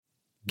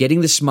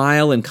Getting the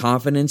smile and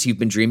confidence you've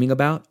been dreaming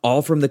about,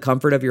 all from the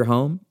comfort of your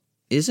home,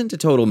 isn't a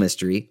total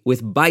mystery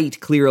with Byte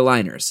clear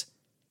aligners.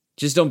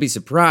 Just don't be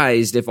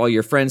surprised if all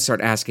your friends start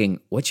asking,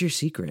 "What's your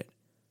secret?"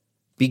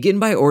 Begin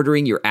by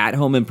ordering your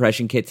at-home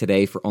impression kit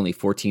today for only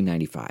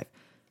 $14.95.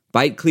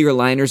 Byte clear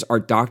aligners are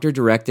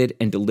doctor-directed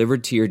and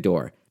delivered to your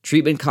door.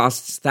 Treatment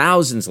costs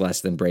thousands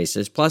less than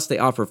braces, plus they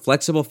offer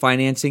flexible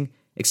financing,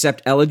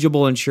 accept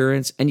eligible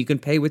insurance, and you can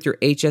pay with your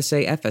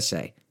HSA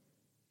FSA.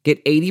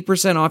 Get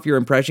 80% off your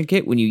impression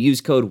kit when you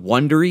use code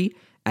WONDERY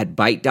at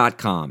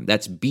Byte.com.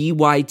 That's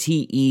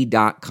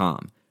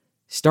BYTE.com.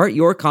 Start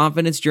your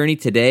confidence journey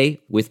today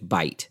with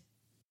Byte.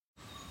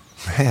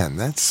 Man,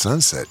 that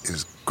sunset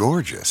is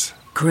gorgeous.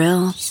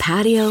 Grill,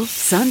 patio,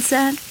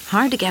 sunset.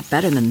 Hard to get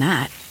better than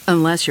that.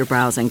 Unless you're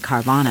browsing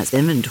Carvana's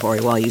inventory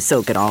while you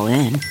soak it all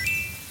in.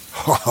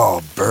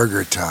 Oh,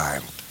 burger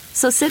time.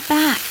 So sit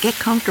back, get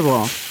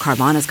comfortable.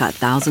 Carvana's got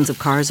thousands of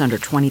cars under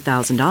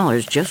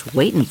 $20,000 just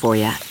waiting for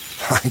you.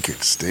 I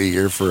could stay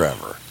here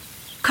forever.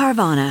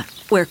 Carvana,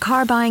 where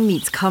car buying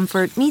meets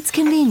comfort meets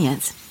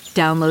convenience.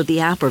 Download the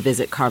app or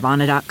visit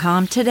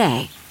Carvana.com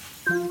today.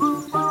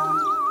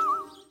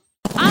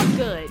 I'm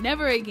good.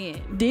 Never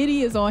again.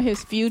 Diddy is on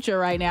his future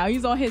right now.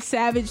 He's on his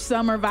Savage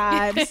Summer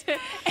vibes.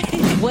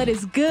 What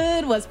is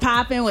good? What's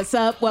popping? What's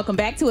up? Welcome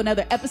back to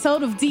another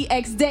episode of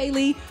DX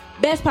Daily.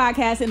 Best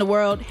podcast in the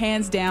world,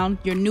 hands down,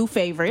 your new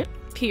favorite.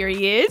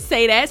 Period.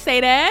 Say that, say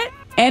that.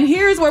 And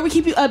here's where we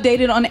keep you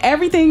updated on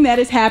everything that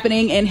is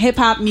happening in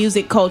hip-hop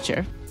music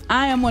culture.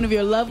 I am one of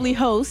your lovely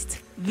hosts,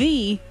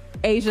 the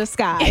Asia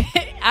Sky.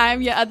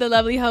 I'm your other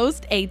lovely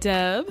host,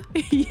 A-Dub.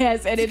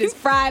 Yes, and it is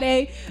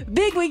Friday.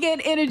 Big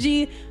weekend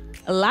energy.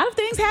 A lot of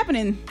things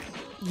happening.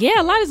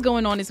 Yeah, a lot is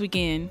going on this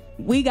weekend.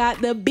 We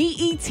got the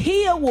BET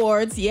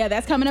Awards. Yeah,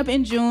 that's coming up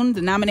in June.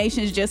 The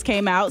nominations just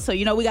came out, so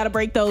we got to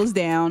break those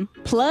down.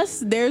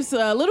 Plus, there's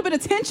a little bit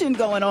of tension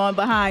going on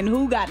behind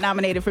who got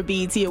nominated for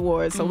BET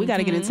Awards, so we got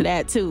to get into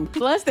that too.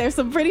 Plus, there's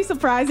some pretty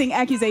surprising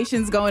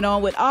accusations going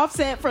on with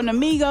Offset from the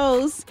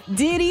Migos.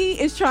 Diddy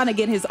is trying to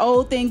get his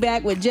old thing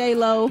back with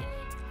J-Lo.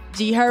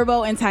 G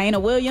Herbo and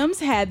Taina Williams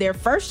had their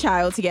first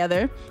child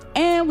together.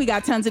 And we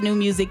got tons of new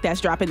music that's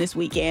dropping this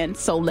weekend,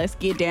 so let's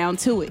get down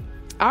to it.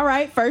 All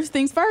right, first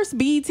things first,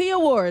 BET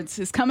Awards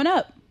is coming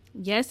up.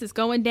 Yes, it's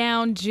going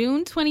down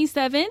June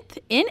 27th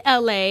in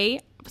LA.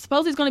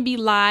 Supposedly it's going to be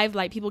live,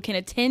 like people can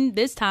attend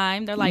this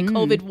time. They're like,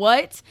 COVID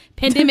what?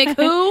 Pandemic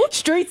who?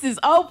 Streets is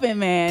open,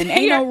 man.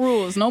 Ain't no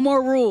rules. No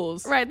more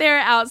rules. Right, they're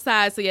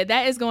outside. So yeah,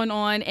 that is going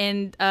on.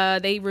 And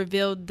they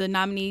revealed the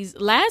nominees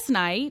last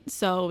night.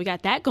 So we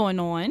got that going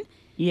on.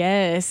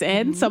 Yes,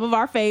 and some of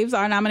our faves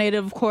are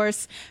nominated, of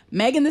course,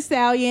 Megan Thee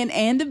Stallion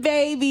and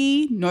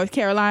DaBaby, North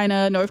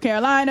Carolina.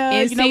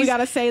 We got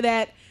to say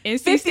that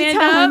 50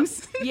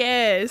 times.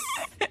 Yes.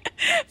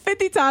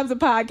 50 times a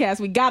podcast.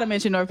 We got to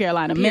mention North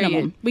Carolina,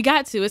 minimum. We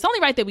got to. It's only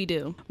right that we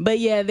do. But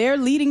yeah, they're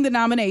leading the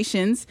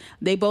nominations.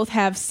 They both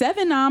have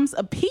 7 noms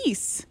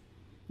apiece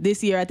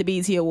this year at the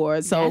BET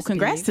Awards. So That's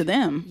congrats big. to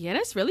them. Yeah,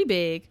 that's really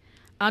big.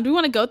 Do we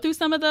want to go through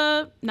some of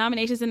the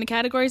nominations in the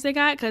categories they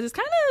got? Because it's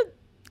kind of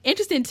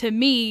interesting to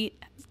me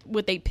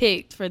what they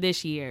picked for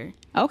this year.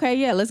 Okay,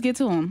 yeah, let's get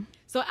to them.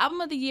 So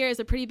Album of the Year is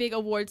a pretty big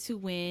award to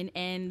win.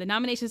 And the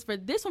nominations for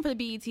this one for the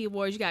BET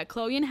Awards, you got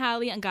Chloe and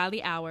Halle,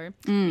 Ungodly Hour.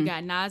 You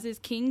got Nas's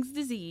King's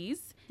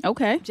Disease.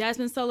 Okay.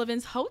 Jasmine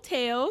Sullivan's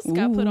Hotels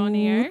got put on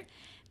there. Then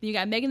you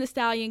got Megan Thee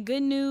Stallion,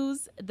 Good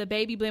News,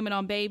 DaBaby, Blame It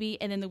on Baby,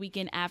 and then The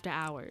Weeknd, After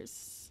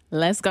Hours.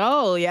 Let's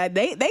go. Yeah,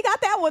 they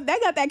got that one. They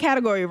got that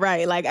category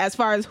right. Like as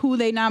far as who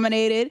they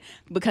nominated,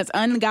 because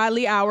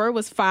Ungodly Hour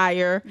was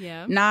fire.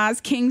 Yeah. Nas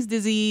King's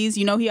Disease,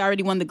 he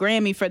already won the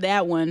Grammy for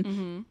that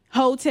one.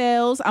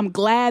 Hotels, I'm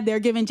glad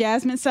they're giving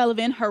Jasmine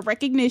Sullivan her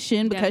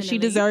recognition because she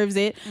deserves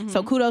it.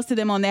 So kudos to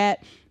them on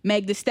that.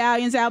 Meg Thee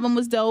Stallion's album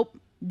was dope.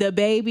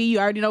 DaBaby, you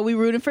already know we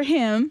rooting for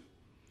him.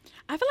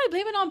 I feel like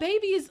Blame It on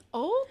Baby is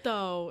old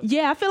though.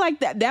 Yeah, I feel like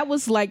that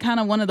was like kind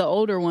of one of the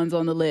older ones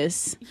on the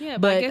list. Yeah,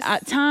 but I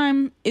guess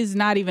time is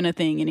not even a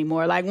thing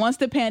anymore. Like once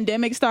the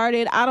pandemic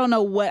started, I don't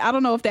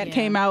know if that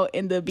came out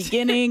in the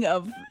beginning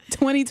of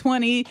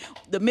 2020,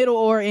 the middle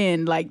or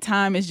end. Like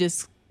time has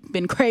just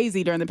been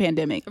crazy during the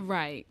pandemic.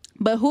 Right.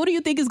 But who do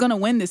you think is going to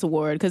win this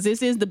award? Because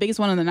this is the biggest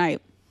one of the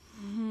night.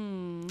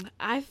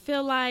 I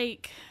feel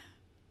like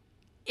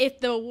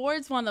if the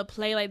awards want to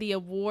play like the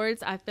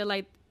awards, I feel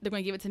like they're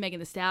going to give it to Megan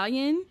Thee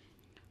Stallion.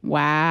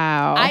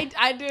 Wow.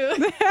 I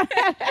do.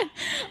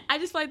 I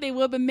just feel like they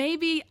would, but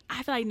maybe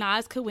I feel like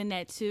Nas could win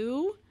that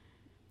too.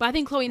 But I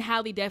think Chloe and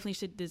Halle definitely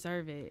should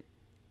deserve it.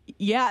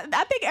 Yeah,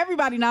 I think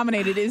everybody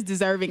nominated is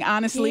deserving,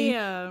 honestly.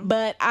 Yeah.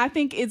 But I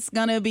think it's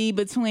going to be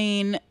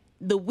between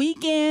The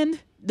Weeknd,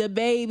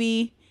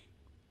 DaBaby,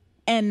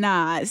 and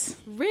Nas.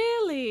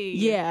 Really?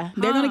 Yeah,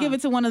 they're going to give it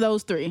to one of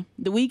those three.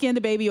 The Weeknd,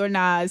 DaBaby, or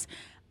Nas.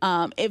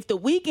 If The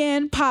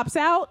Weeknd pops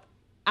out,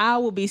 I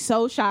will be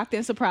so shocked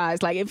and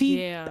surprised. Like if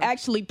he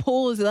actually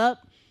pulls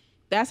up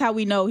that's how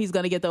we know he's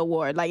going to get the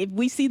award. Like, if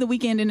we see The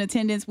Weeknd in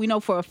attendance, we know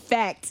for a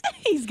fact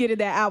he's getting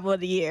that album of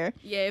the year.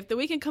 Yeah, if The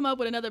Weeknd come up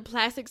with another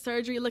plastic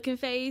surgery looking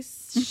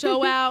face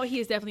show out, he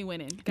is definitely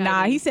winning.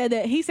 He said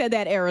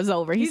that era's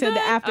over. He said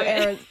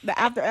the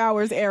after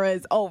hours era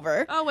is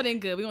over. Oh, well then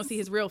good. We won't see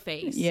his real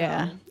face.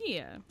 Yeah. So,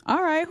 yeah.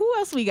 All right, who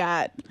else we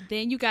got?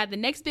 Then you got the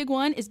next big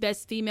one is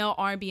Best Female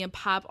R&B and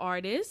Pop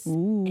Artist.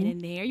 Ooh. And in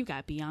there you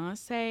got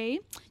Beyonce.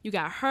 You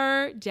got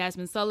her,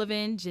 Jasmine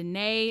Sullivan,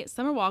 Janae,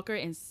 Summer Walker,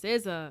 and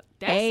SZA.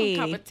 That's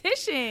some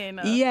competition.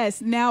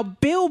 Yes. Now,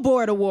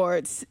 Billboard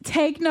Awards.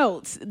 Take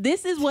notes.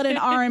 This is what an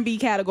R&B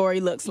category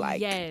looks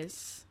like.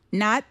 Yes.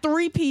 Not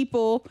 3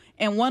 people,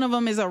 and one of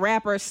them is a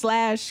rapper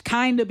 /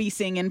 kind of be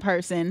singing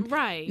person.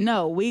 Right.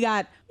 No, we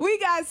got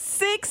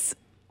 6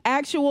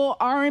 actual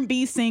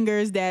R&B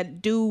singers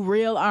that do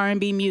real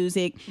R&B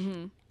music.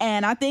 Mm-hmm.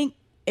 And I think,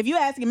 if you're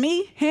asking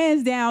me,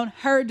 hands down,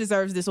 her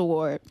deserves this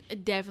award.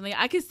 Definitely.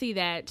 I can see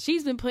that.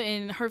 She's been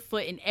putting her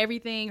foot in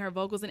everything, her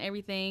vocals and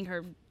everything,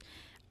 her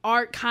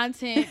art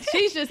content.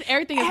 She's just,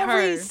 everything is her.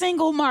 Every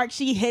single mark,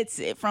 she hits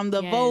it, from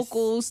the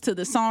vocals to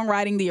the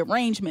songwriting, the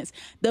arrangements,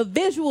 the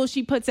visuals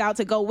she puts out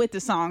to go with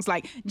the songs.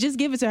 Like, just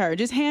give it to her.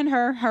 Just hand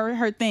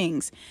her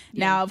things.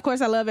 Yeah. Now, of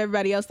course, I love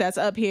everybody else that's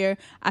up here.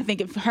 I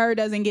think if her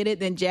doesn't get it,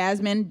 then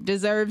Jasmine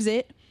deserves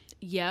it.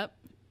 Yep.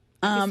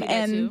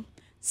 And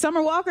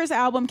Summer Walker's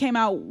album came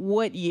out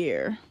what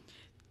year?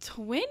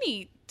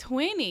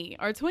 2020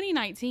 or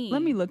 2019.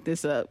 Let me look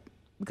this up,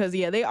 because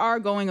they are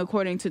going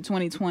according to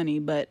 2020,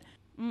 but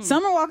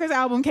Summer Walker's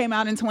album came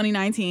out in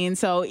 2019.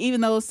 So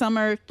even though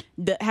Summer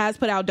has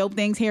put out dope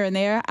things here and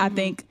there, I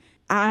think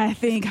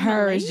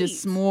her is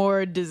just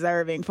more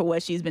deserving for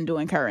what she's been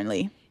doing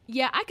currently.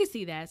 Yeah, I could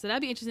see that. So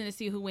that'd be interesting to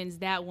see who wins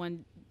that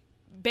one,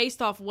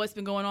 based off what's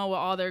been going on with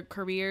all their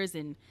careers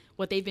and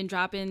what they've been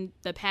dropping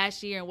the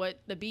past year and what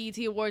the BET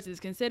Awards is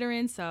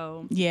considering.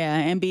 So yeah,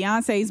 and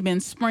Beyonce's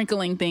been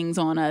sprinkling things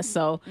on us.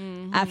 So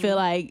I feel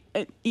like,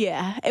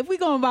 if we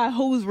going by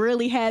who's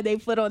really had their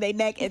foot on their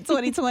neck in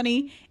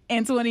 2020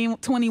 and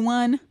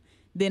 2021,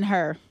 then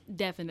her.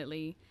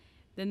 Definitely.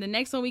 Then the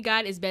next one we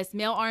got is Best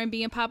Male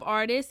R&B and Pop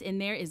Artist, and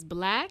there is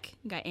Black.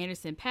 We got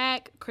Anderson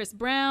 .Paak, Chris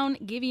Brown,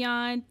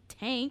 Giveon,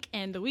 Tank,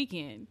 and The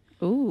Weeknd.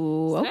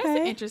 Ooh, so okay. That's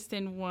an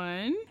interesting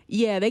one.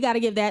 Yeah, they got to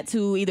give that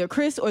to either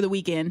Chris or The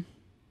Weeknd.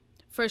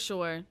 For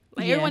sure.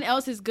 Everyone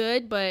else is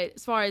good, but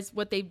as far as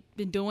what they've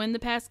been doing the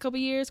past couple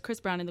years, Chris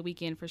Brown and The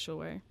Weeknd for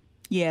sure.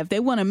 Yeah, if they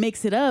want to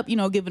mix it up,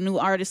 give a new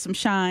artist some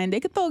shine, they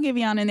could throw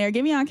Giveon in there.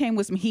 Giveon came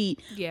with some heat.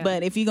 Yeah.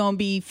 But if you're going to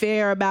be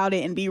fair about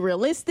it and be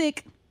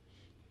realistic,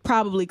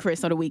 probably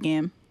Chris or The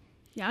Weeknd.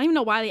 Yeah, I don't even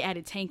know why they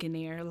added Tank in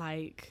there.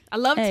 Like, I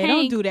love Tank.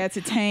 Don't do that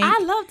to Tank.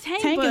 I love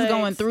Tank. Tank is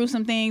going through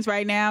some things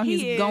right now.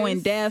 He's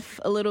going deaf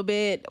a little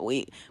bit.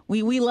 We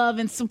love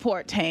and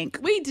support Tank.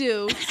 We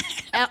do.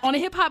 On a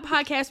hip hop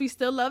podcast, we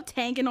still love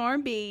Tank and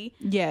R&B.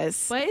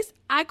 Yes, but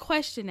I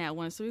question that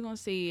one, so we're gonna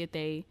see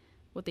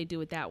what they do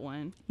with that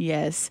one.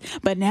 Yes,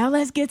 but now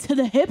let's get to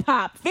the hip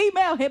hop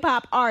female hip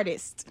hop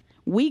artist.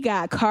 We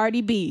got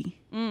Cardi B,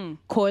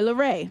 Coi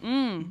Leray,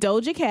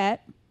 Doja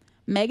Cat,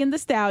 Megan Thee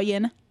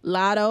Stallion,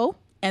 Latto,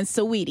 and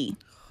Saweetie.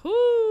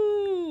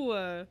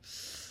 Ooh.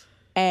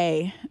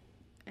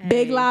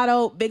 Big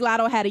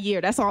Latto had a year.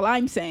 That's all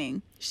I'm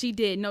saying. She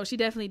did. No, she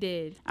definitely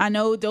did. I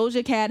know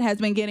Doja Cat has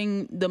been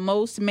getting the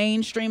most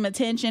mainstream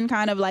attention,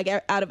 kind of like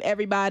out of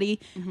everybody,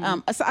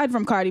 aside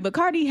from Cardi. But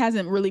Cardi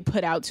hasn't really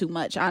put out too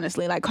much,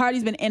 honestly. Like,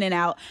 Cardi's been in and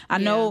out. I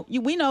know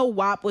we know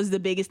WAP was the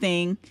biggest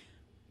thing,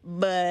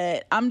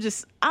 but I'm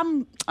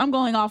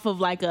going off of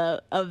like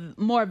a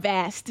more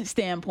vast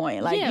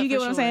standpoint. Like, you get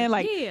what I'm saying?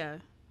 Like,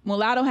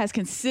 Mulatto has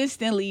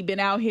consistently been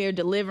out here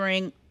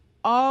delivering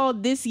all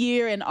this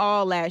year and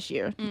all last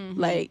year.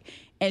 Like,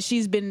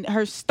 and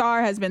her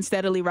star has been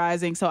steadily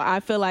rising. So I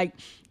feel like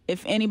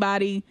if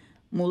anybody,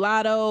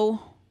 Mulatto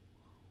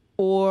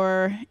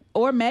or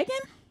Megan,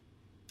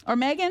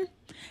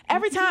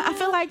 every time I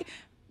feel like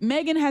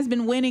Megan has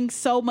been winning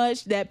so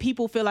much that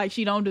people feel like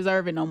she don't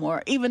deserve it no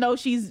more, even though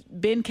she's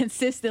been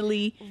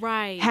consistently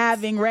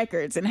having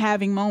records and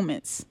having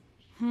moments.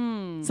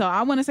 So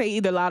I want to say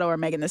either Latto or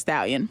Megan Thee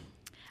Stallion.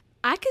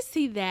 I could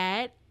see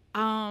that.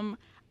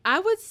 I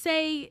would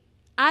say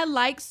I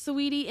like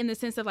Saweetie in the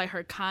sense of like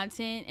her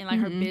content and like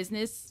her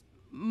business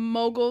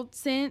mogul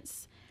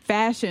sense.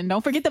 Fashion.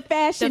 Don't forget the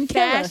fashion.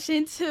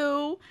 Fashion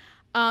too.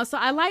 So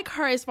I like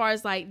her as far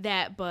as like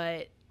that,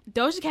 but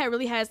Doja Cat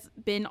really has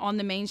been on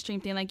the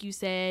mainstream thing, like you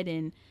said,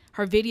 and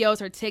her videos,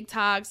 her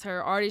TikToks,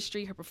 her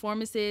artistry, her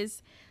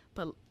performances.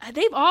 But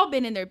they've all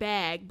been in their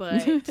bag,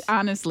 but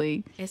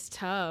honestly, it's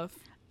tough.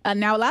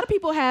 Now, a lot of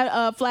people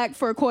had flack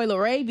for Coi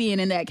Leray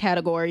being in that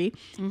category,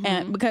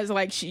 and because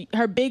like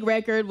her big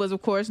record was,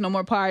 of course, No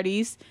More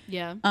Parties.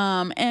 Yeah.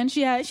 And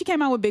she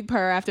came out with Big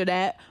Purr after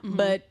that,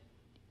 but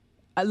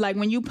like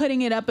when you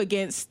putting it up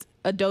against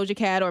a Doja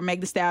Cat or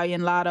Meg Thee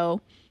Stallion, Latto,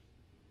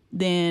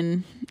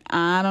 then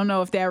I don't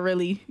know if that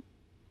really,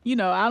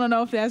 I don't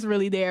know if that's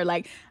really there.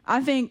 Like, I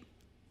think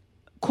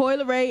Coi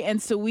Leray and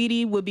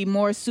Saweetie would be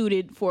more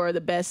suited for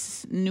the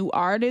best new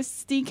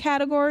artisty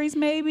categories,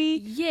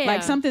 maybe. Yeah.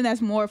 Like something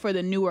that's more for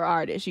the newer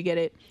artists. You get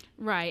it?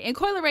 Right. And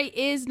Coi Leray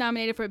is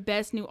nominated for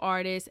Best New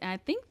Artist. And I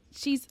think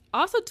she's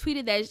also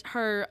tweeted that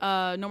her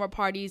No More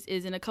Parties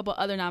is in a couple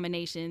other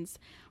nominations.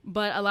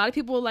 But a lot of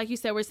people, like you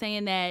said, were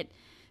saying that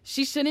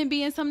she shouldn't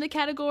be in some of the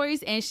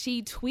categories. And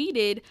she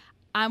tweeted,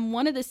 I'm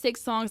one of the 6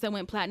 songs that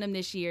went platinum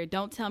this year.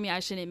 Don't tell me I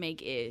shouldn't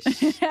make Ish.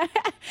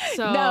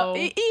 So No,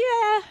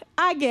 yeah,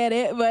 I get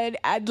it. But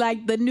I'd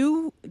like the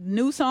new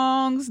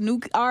songs,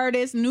 new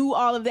artists, new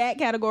all of that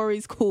category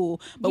is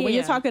cool. But when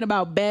you're Yeah. talking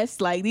about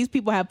best, like these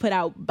people have put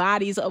out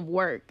bodies of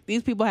work.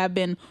 These people have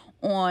been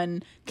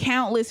on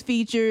countless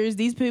features.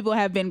 These people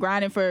have been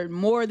grinding for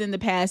more than the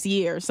past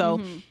year.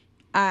 So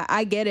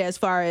I get it as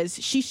far as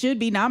she should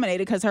be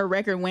nominated because her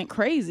record went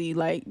crazy.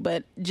 Like,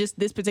 but just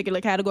this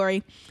particular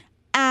category,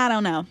 I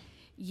don't know.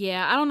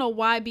 yeah, I don't know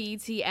why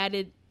BET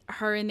added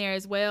her in there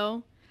as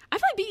well. I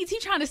feel like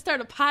BET trying to stir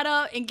the pot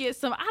up and get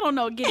it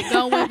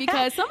going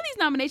because some of these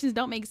nominations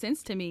don't make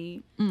sense to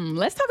me.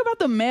 Let's talk about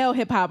the male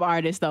hip hop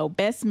artists though.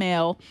 Best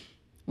male.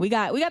 We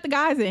got the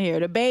guys in here.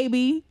 The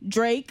Baby,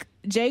 Drake,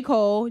 J.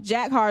 Cole,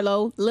 Jack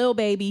Harlow, Lil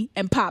Baby,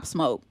 and Pop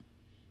Smoke.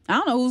 I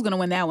don't know who's gonna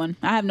win that one.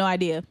 I have no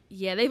idea.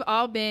 Yeah, they've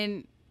all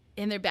been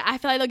in their bag. I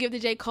feel like they'll give it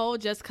to J. Cole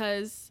just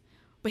because,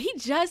 but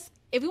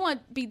if we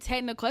want to be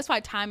technical, that's why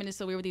timing is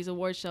so weird with these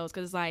award shows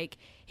because it's like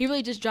he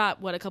really just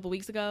dropped a couple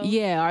weeks ago.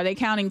 Yeah, are they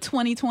counting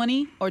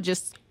 2020 or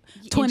just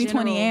 2020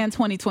 general. and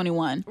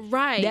 2021?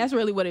 Right. That's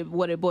really what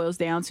it boils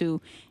down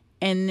to.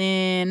 And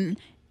then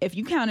if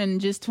you count in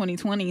just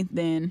 2020,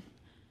 then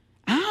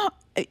I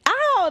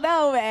don't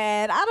know,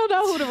 man. I don't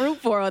know who to root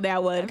for on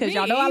that one because Me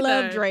y'all know I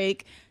love either.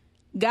 Drake.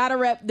 Gotta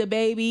rep the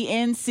Baby,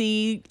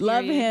 NC,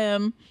 love Period.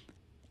 him.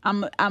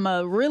 I'm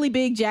a really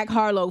big Jack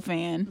Harlow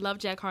fan. Love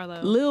Jack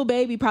Harlow. Lil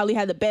Baby probably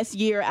had the best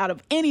year out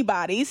of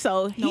anybody,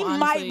 so he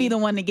might honestly. be the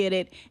one to get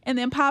it. And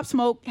then Pop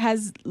Smoke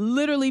has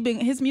literally been,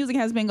 his music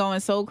has been going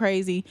so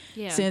crazy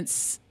Yeah.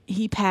 since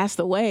he passed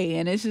away,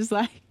 and it's just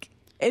like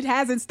it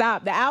hasn't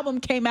stopped. The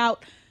album came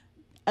out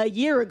a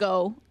year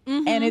ago,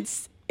 and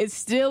it's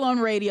still on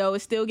radio.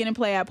 It's still getting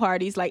play at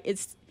parties. Like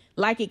it's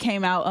like it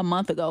came out a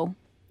month ago.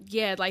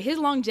 Yeah, like his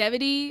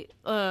longevity,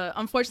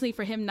 unfortunately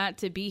for him not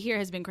to be here,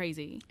 has been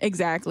crazy.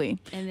 Exactly.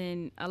 And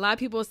then a lot of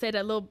people said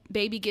that Lil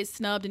Baby gets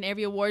snubbed in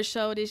every award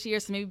show this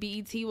year, so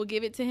maybe BET will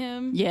give it to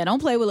him. Yeah,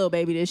 don't play with Lil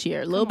Baby this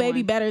year. Lil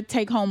Baby on. better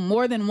take home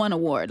more than one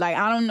award. Like,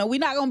 I don't know. We're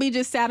not going to be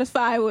just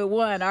satisfied with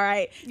one, all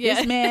right? Yeah.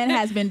 This man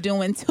has been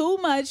doing too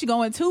much,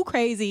 going too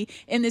crazy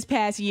in this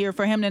past year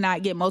for him to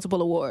not get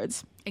multiple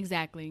awards.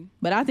 Exactly.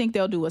 But I think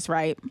they'll do us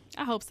right.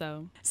 I hope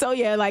so. So,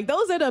 yeah, like,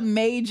 those are the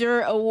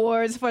major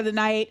awards for the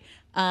night.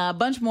 A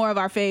bunch more of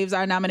our faves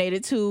are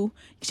nominated too.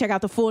 Check out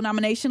the full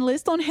nomination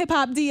list on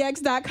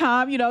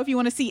hiphopdx.com, if you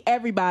want to see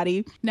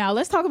everybody. Now,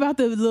 let's talk about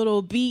the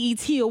little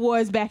BET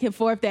awards back and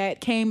forth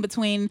that came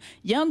between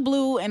Young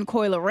Blue and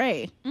Coi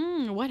Leray.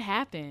 What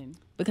happened?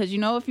 Because,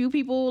 a few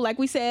people, like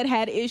we said,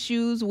 had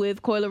issues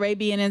with Coi Leray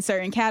being in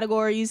certain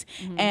categories.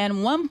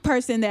 And one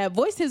person that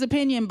voiced his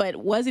opinion but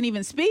wasn't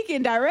even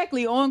speaking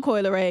directly on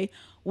Coi Leray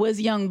was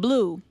Young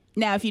Blue.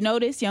 Now, if you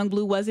notice, Young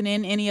Blue wasn't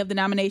in any of the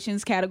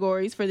nominations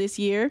categories for this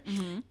year.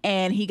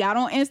 And he got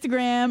on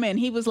Instagram and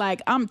he was like,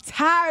 I'm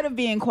tired of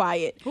being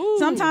quiet. Ooh.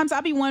 Sometimes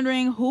I be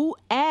wondering who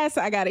ass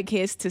I got to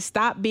kiss to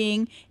stop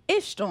being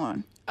ished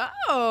on.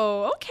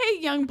 Oh, okay,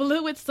 Young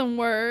Blue with some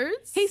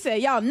words. He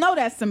said, y'all know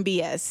that's some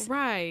BS.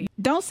 Right.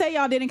 Don't say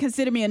y'all didn't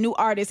consider me a new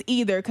artist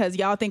either because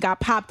y'all think I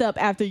popped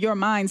up after your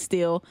mind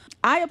still.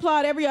 I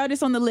applaud every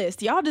artist on the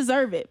list. Y'all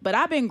deserve it, but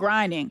I've been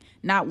grinding.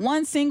 Not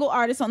one single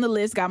artist on the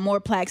list got more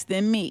plaques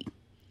than me.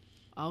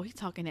 Oh, he's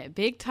talking that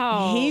big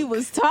talk. He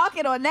was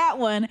talking on that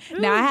one.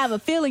 Now, I have a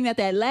feeling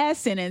that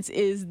last sentence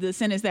is the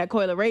sentence that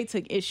Coi Leray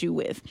took issue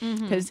with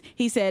because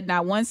he said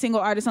not one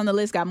single artist on the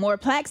list got more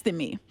plaques than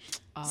me.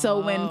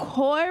 So when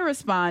Coi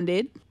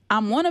responded,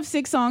 I'm one of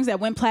 6 songs that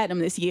went platinum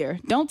this year.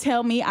 Don't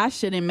tell me I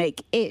shouldn't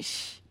make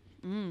ish.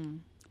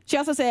 She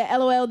also said,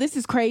 LOL, this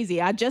is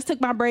crazy. I just took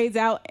my braids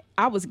out.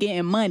 I was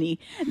getting money.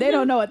 They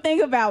don't know a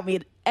thing about me.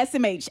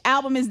 SMH,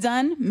 album is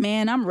done.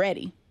 Man, I'm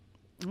ready.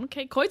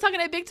 Okay, Coi talking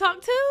that big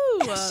talk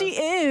too. She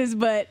is,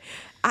 but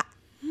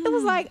it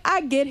was like,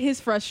 I get his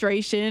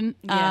frustration.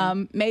 Yeah.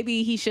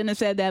 Maybe he shouldn't have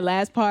said that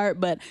last part,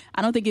 but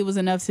I don't think it was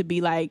enough to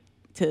be like,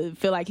 to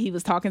feel like he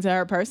was talking to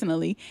her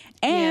personally.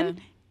 And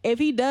if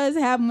he does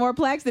have more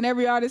plaques than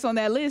every artist on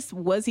that list,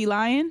 was he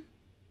lying?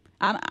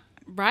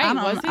 Right,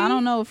 was he? I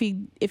don't know if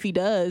he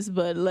does,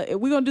 but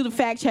we're going to do the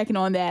fact checking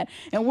on that,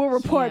 and we'll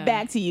report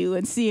back to you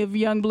and see if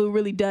Young Blue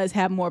really does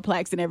have more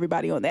plaques than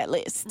everybody on that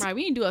list. Right,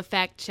 we can do a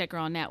fact checker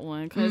on that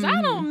one because I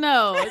don't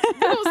know.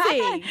 We'll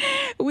see.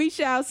 We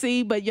shall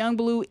see, but Young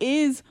Blue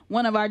is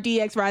one of our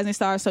DX Rising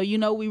Stars, so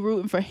we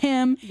rooting for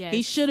him. Yes.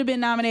 He should have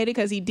been nominated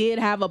because he did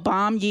have a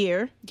bomb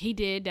year, He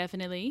did,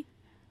 definitely.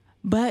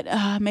 but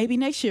maybe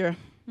next year.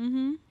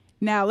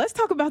 Now, let's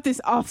talk about this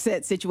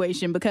Offset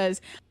situation because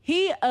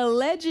he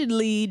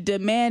allegedly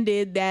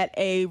demanded that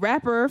a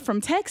rapper from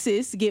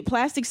Texas get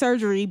plastic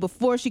surgery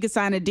before she could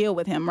sign a deal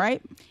with him,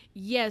 right?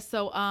 Yes,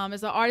 so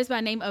there's an artist by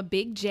the name of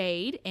Big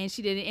Jade, and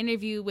she did an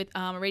interview with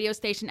a radio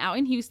station out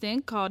in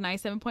Houston called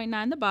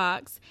 97.9 The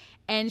Box,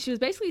 and she was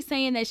basically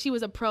saying that she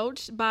was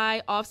approached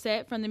by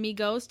Offset from the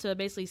Migos to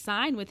basically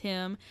sign with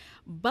him,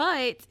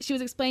 but she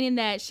was explaining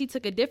that she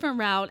took a different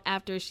route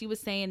after she was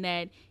saying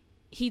that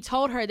he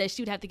told her that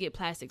she would have to get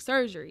plastic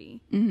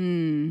surgery.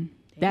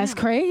 That's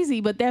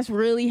crazy, but that's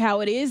really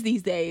how it is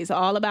these days.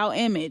 All about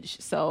image.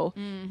 So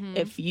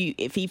if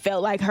he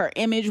felt like her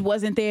image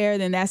wasn't there,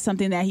 then that's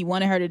something that he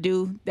wanted her to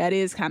do. That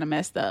is kind of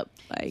messed up.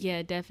 Like,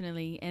 yeah,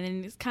 definitely. And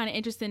then it's kind of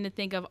interesting to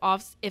think of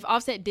if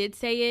Offset did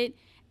say it,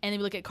 and then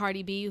we look at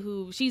Cardi B,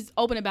 who she's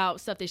open about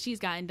stuff that she's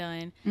gotten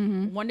done.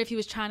 Wonder if he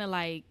was trying to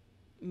like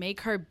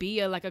make her be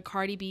a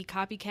Cardi B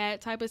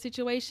copycat type of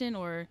situation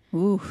or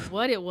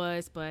what it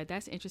was, but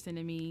that's interesting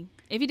to me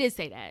if he did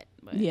say that.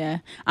 But. Yeah,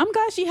 I'm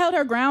glad she held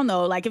her ground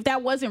though. Like if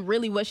that wasn't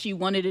really what she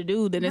wanted to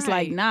do, then it's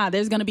like, nah,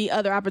 there's gonna be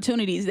other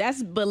opportunities.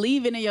 That's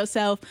believing in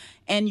yourself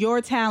and your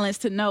talents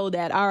to know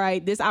that, all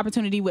right, this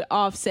opportunity with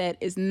Offset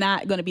is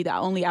not gonna be the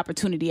only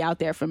opportunity out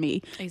there for me.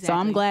 Exactly. So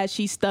I'm glad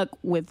she stuck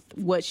with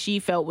what she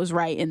felt was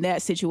right in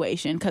that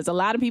situation, because a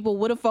lot of people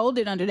would have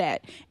folded under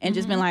that and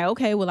just been like,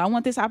 okay, well, I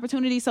want this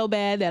opportunity so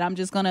bad that I'm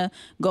just gonna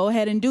go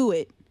ahead and do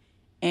it.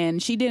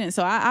 And she didn't.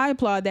 So I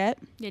applaud that.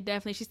 Yeah,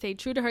 definitely. She stayed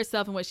true to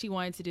herself and what she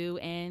wanted to do.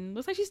 And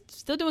looks like she's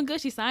still doing good.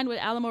 She signed with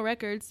Alamo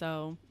Records.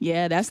 So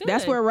yeah, that's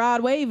where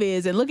Rod Wave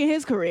is. And look at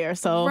his career.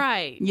 So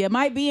you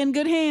might be in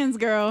good hands,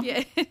 girl.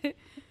 Yeah.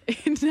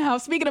 Now,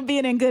 speaking of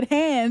being in good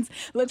hands,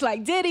 looks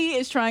like Diddy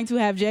is trying to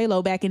have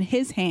J-Lo back in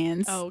his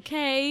hands.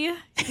 Okay.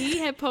 He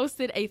had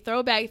posted a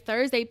Throwback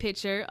Thursday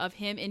picture of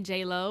him and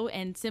J-Lo.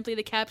 And simply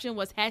the caption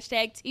was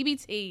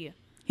 #TBT.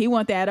 He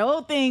want that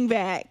old thing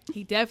back.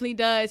 He definitely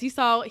does. He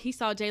saw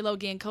J-Lo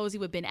getting cozy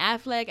with Ben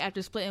Affleck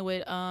after splitting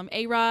with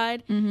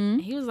A-Rod.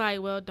 And he was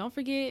like, well, don't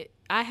forget,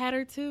 I had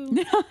her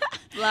too.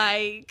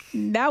 Like,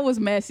 that was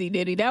messy,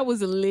 Diddy. That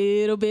was a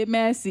little bit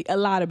messy. A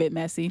lot of bit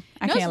messy.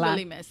 I can't lie.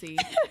 Really messy.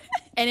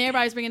 And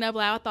everybody's bringing up,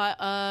 like, I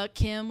thought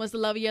Kim was the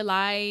love of your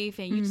life,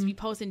 and you just be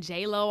posting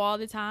J-Lo all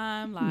the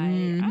time. Like,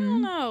 I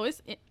don't know.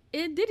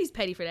 Diddy's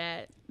petty for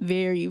that.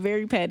 Very,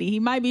 very petty.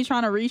 He might be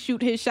trying to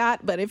reshoot his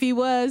shot, but if he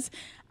was,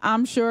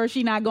 I'm sure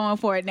she's not going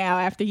for it now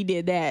after he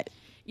did that.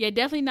 Yeah,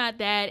 definitely not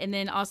that. And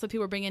then also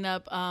people were bringing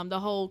up the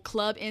whole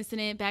club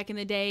incident back in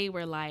the day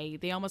where like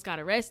they almost got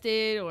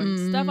arrested or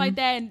stuff like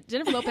that. And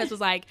Jennifer Lopez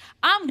was like,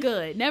 I'm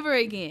good. Never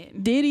again.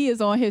 Diddy is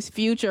on his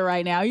future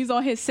right now. He's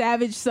on his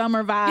Savage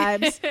Summer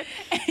vibes.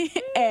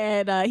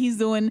 And he's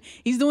doing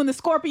the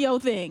Scorpio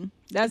thing.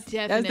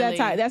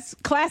 That's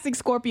classic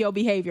Scorpio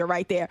behavior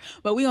right there.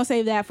 But we're going to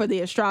save that for the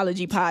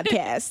astrology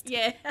podcast.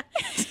 Yeah.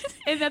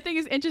 And I think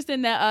it's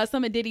interesting that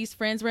some of Diddy's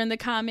friends were in the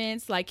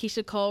comments. Like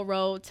Keisha Cole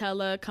wrote, tell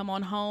her, come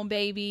on home,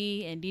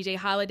 baby. And DJ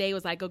Holiday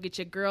was like, go get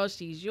your girl.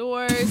 She's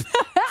yours.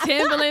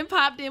 Timbaland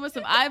popped in with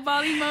some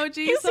eyeball emojis.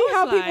 You see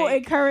how people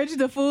encourage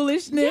the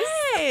foolishness?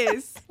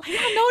 Yes. Like,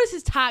 I know this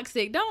is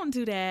toxic. Don't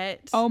do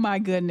that. Oh, my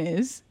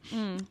goodness.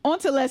 On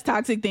to less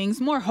toxic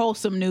things, more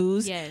wholesome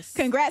news. Yes.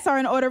 Congrats are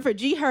in order for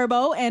G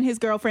Herbo and his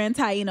girlfriend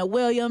Taina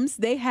Williams.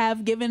 They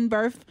have given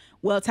birth.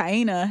 Well,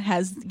 Taina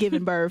has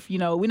given birth. You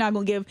know, we're not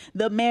going to give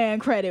the man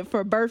credit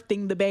for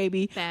birthing the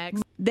baby.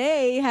 Facts.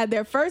 They had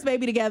their first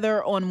baby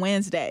together on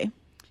Wednesday.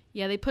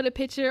 Yeah, they put a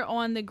picture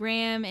on the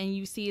gram and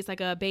you see it's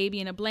like a baby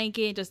in a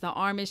blanket. Just the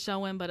arm is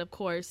showing. But of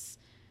course,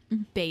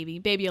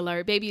 baby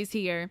alert. Baby is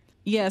here.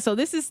 Yeah, so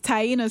this is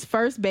Taina's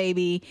first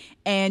baby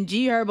and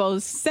G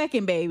Herbo's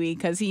second baby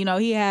because, you know,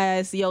 he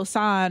has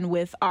Yosan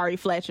with Ari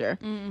Fletcher.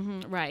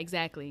 Right,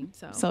 exactly.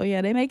 So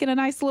yeah, they're making a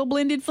nice little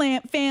blended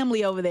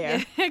family over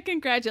there.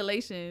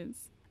 Congratulations.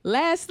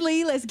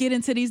 Lastly, let's get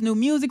into these new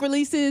music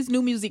releases.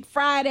 New Music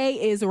Friday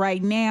is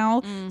right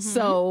now.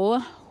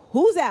 So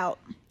who's out?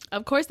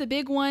 Of course, the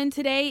big one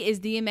today is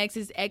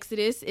DMX's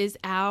Exodus is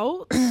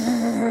out.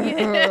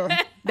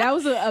 That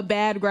was a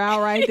bad growl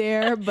right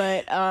there,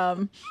 but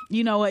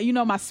you know what? You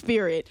know my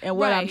spirit and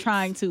what I'm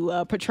trying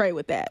to portray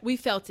with that. We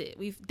felt it.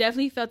 We've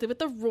definitely felt it with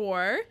the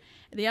roar.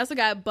 They also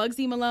got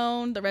Bugsy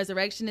Malone, The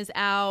Resurrection is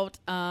out.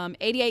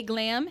 88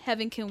 Glam,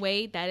 Heaven Can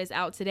Wait, that is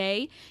out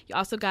today. You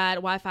also got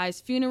Wi-Fi's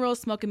Funeral,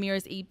 Smoke and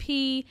Mirrors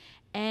EP,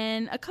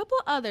 and a couple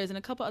others, and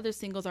a couple other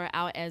singles are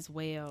out as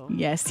well.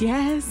 Yes.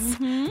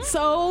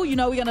 So, you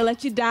know, we're going to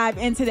let you dive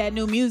into that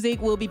new music.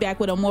 We'll be back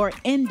with a more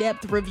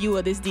in-depth review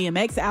of this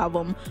DMX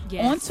album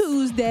on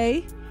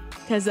Tuesday.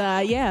 Because,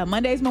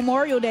 Monday's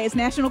Memorial Day. It's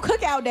National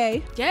Cookout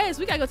Day. Yes,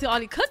 we got to go to all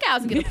the cookouts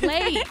and get a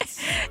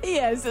plate.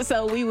 Yes,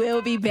 so we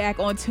will be back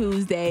on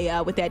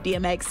Tuesday with that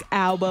DMX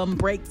album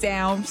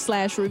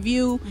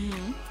breakdown/review.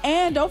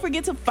 And don't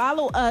forget to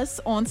follow us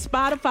on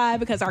Spotify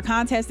because our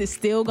contest is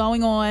still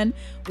going on.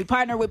 We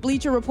partner with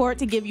Bleacher Report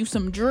to give you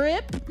some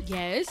drip.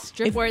 Yes,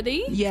 drip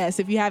worthy. Yes,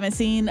 if you haven't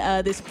seen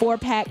this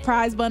 4-pack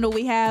prize bundle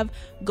we have,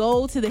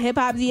 go to the Hip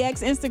Hop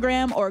DX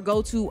Instagram or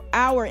go to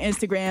our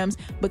Instagrams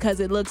because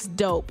it looks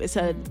dope. It's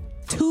a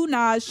 2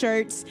 Nas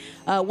shirts,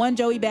 1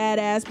 Joey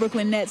Badass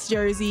Brooklyn Nets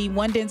jersey,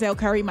 1 Denzel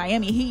Curry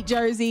Miami Heat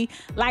jersey.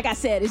 Like I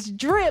said, it's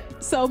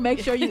drip. So make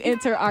sure you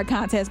enter our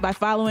contest by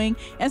following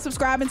and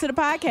subscribing to the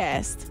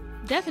podcast.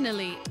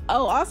 Definitely.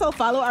 Oh, also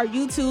follow our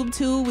YouTube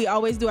too. We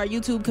always do our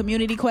YouTube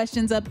community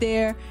questions up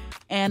there.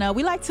 And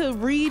we like to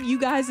read you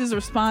guys'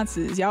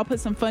 responses. Y'all put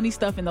some funny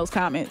stuff in those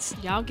comments.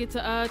 Y'all get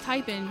to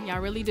typing.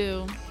 Y'all really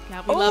do.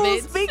 We love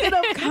it. Speaking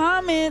of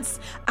comments,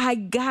 I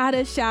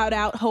gotta shout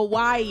out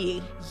Hawaii.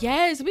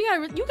 Yes,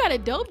 you got a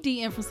dope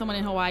DM from someone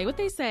in Hawaii. What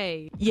they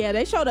say? Yeah,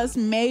 they showed us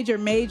major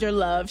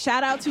love.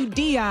 Shout out to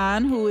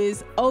Dion, who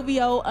is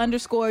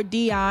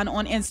OVO_Dion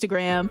on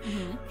Instagram.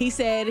 Mm-hmm. He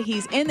said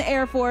he's in the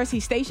Air Force.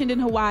 He's stationed in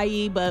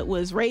Hawaii, but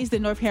was raised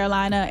in North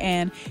Carolina.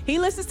 And he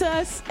listens to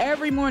us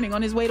every morning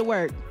on his way to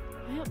work.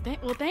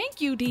 Well, thank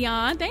you,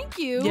 Dion. Thank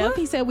you. Yep,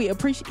 he said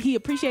he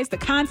appreciates the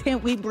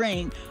content we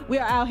bring. We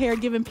are out here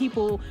giving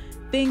people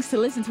things to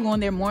listen to on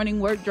their morning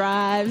work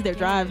drives, their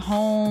drive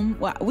home.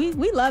 Well, we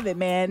love it,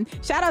 man.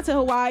 Shout out to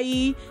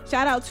Hawaii.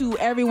 Shout out to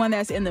everyone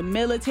that's in the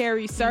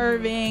military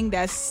serving,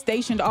 that's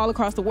stationed all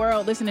across the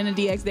world listening to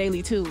DX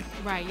Daily too.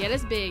 Right. Yeah,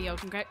 that's big, yo.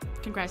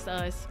 Congrats to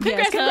us.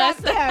 Congrats to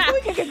us. Yeah,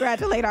 we can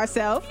congratulate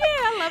ourselves. Yeah,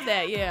 I love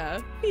that.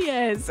 Yeah.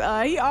 Yes.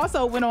 He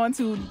also went on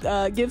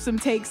to give some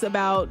takes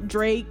about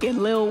Drake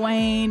and Lil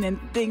Wayne and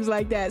things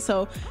like that.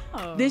 So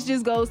this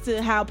just goes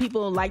to how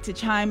people like to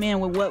chime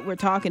in with what we're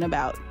talking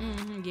about.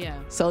 Mm-hmm, yeah.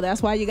 So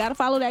that's why you got to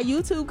follow that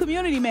YouTube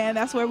community, man.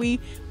 That's where we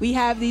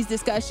have these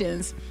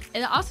discussions.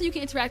 And also you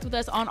can interact with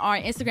us on our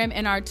Instagram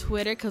and our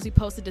Twitter because we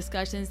posted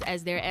discussions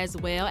as there as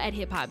well at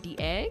Hip Hop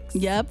DX.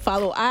 Yep.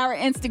 Follow our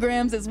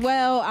Instagrams as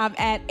well. I'm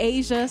at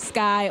Asia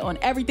Sky on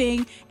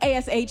everything.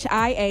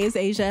 ASHIA is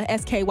Asia.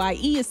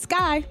 SKYE is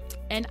Sky.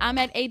 And I'm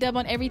at ADub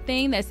on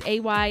everything. That's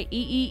AYEEEDUBB.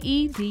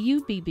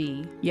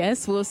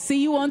 Yes, we'll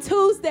see you on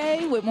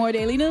Tuesday with more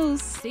daily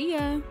news. See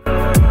ya.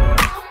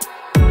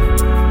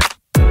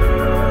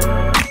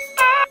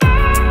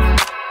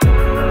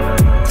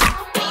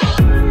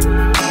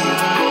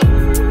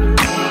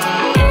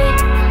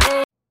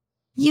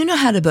 You know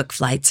how to book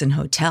flights and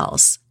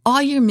hotels.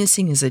 All you're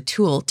missing is a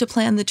tool to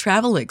plan the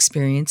travel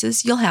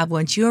experiences you'll have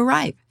once you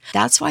arrive.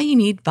 That's why you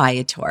need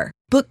Viator.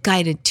 Book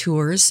guided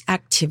tours,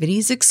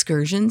 activities,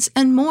 excursions,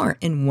 and more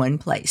in one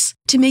place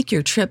to make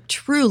your trip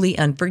truly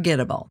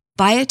unforgettable.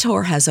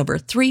 Viator has over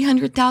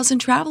 300,000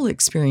 travel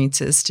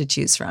experiences to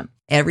choose from.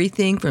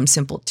 Everything from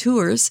simple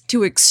tours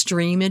to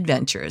extreme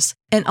adventures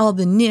and all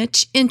the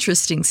niche,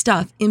 interesting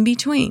stuff in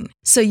between.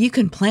 So you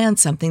can plan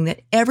something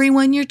that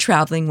everyone you're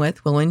traveling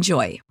with will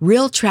enjoy.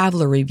 Real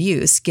traveler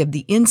reviews give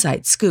the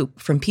inside scoop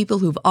from people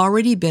who've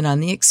already been on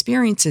the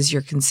experiences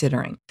you're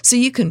considering. So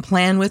you can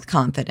plan with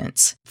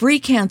confidence. Free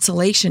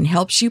cancellation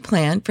helps you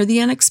plan for the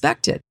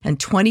unexpected. And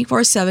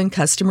 24/7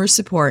 customer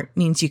support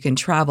means you can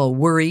travel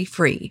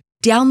worry-free.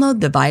 Download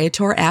the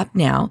Viator app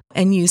now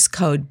and use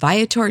code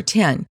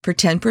Viator10 for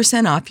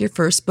 10% off your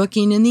first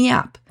booking in the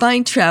app.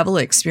 Find travel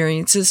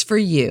experiences for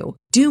you.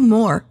 Do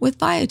more with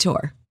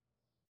Viator.